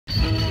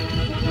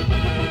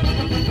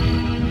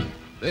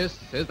This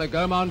is the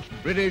Gaumont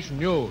British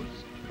News,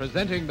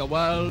 presenting the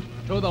world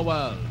to the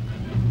world.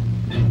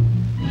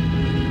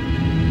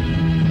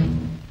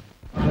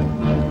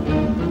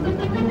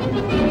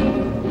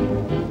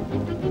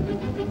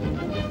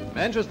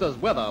 Manchester's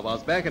weather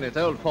was back in its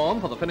old form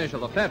for the finish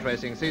of the flat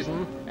racing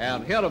season,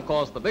 and here, of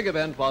course, the big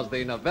event was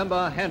the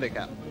November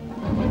Handicap.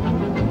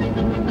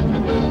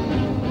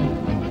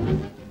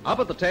 Up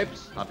at the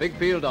tapes, a big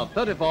field of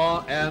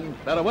 34, and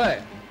they're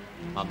away.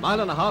 A mile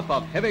and a half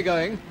of heavy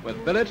going,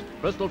 with Billet,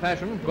 Bristol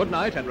Passion,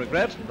 Goodnight and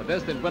Regret, the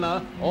destined winner,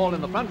 all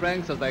in the front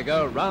ranks as they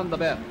go round the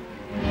bend.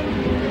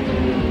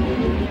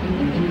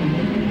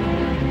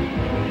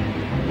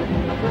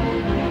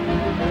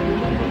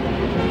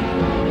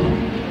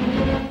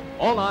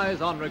 All eyes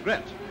on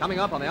Regret, coming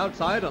up on the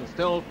outside and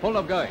still full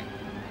of going.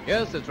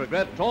 Yes, it's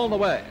Regret all the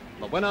way,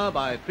 the winner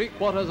by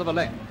 3/4 of a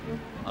length.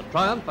 A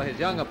triumph for his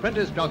young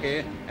apprentice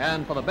jockey,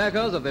 and for the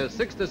backers of this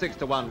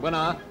 6-1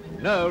 winner,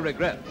 no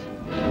regrets.